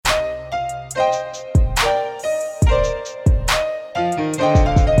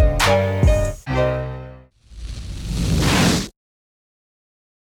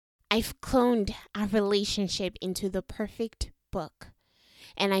I've cloned our relationship into the perfect book,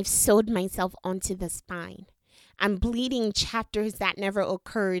 and I've sewed myself onto the spine. I'm bleeding chapters that never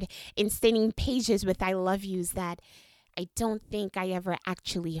occurred and staining pages with I love yous that I don't think I ever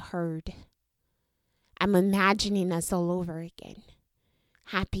actually heard. I'm imagining us all over again.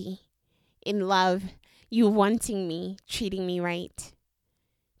 Happy, in love, you wanting me, treating me right.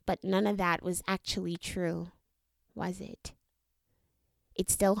 But none of that was actually true, was it? It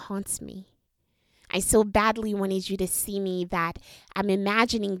still haunts me. I so badly wanted you to see me that I'm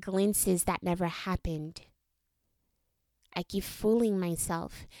imagining glimpses that never happened. I keep fooling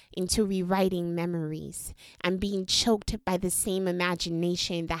myself into rewriting memories. I'm being choked by the same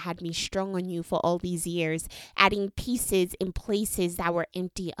imagination that had me strung on you for all these years, adding pieces in places that were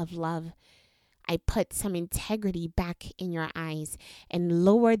empty of love. I put some integrity back in your eyes and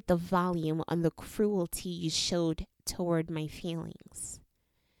lowered the volume on the cruelty you showed toward my feelings.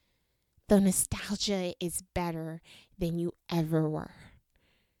 The nostalgia is better than you ever were.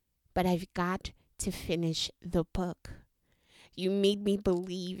 But I've got to finish the book. You made me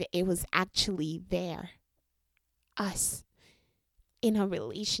believe it was actually there. Us in a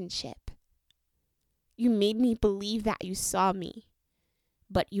relationship. You made me believe that you saw me,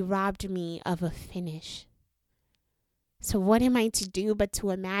 but you robbed me of a finish. So what am I to do but to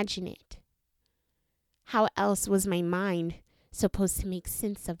imagine it? How else was my mind supposed to make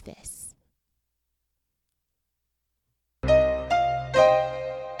sense of this?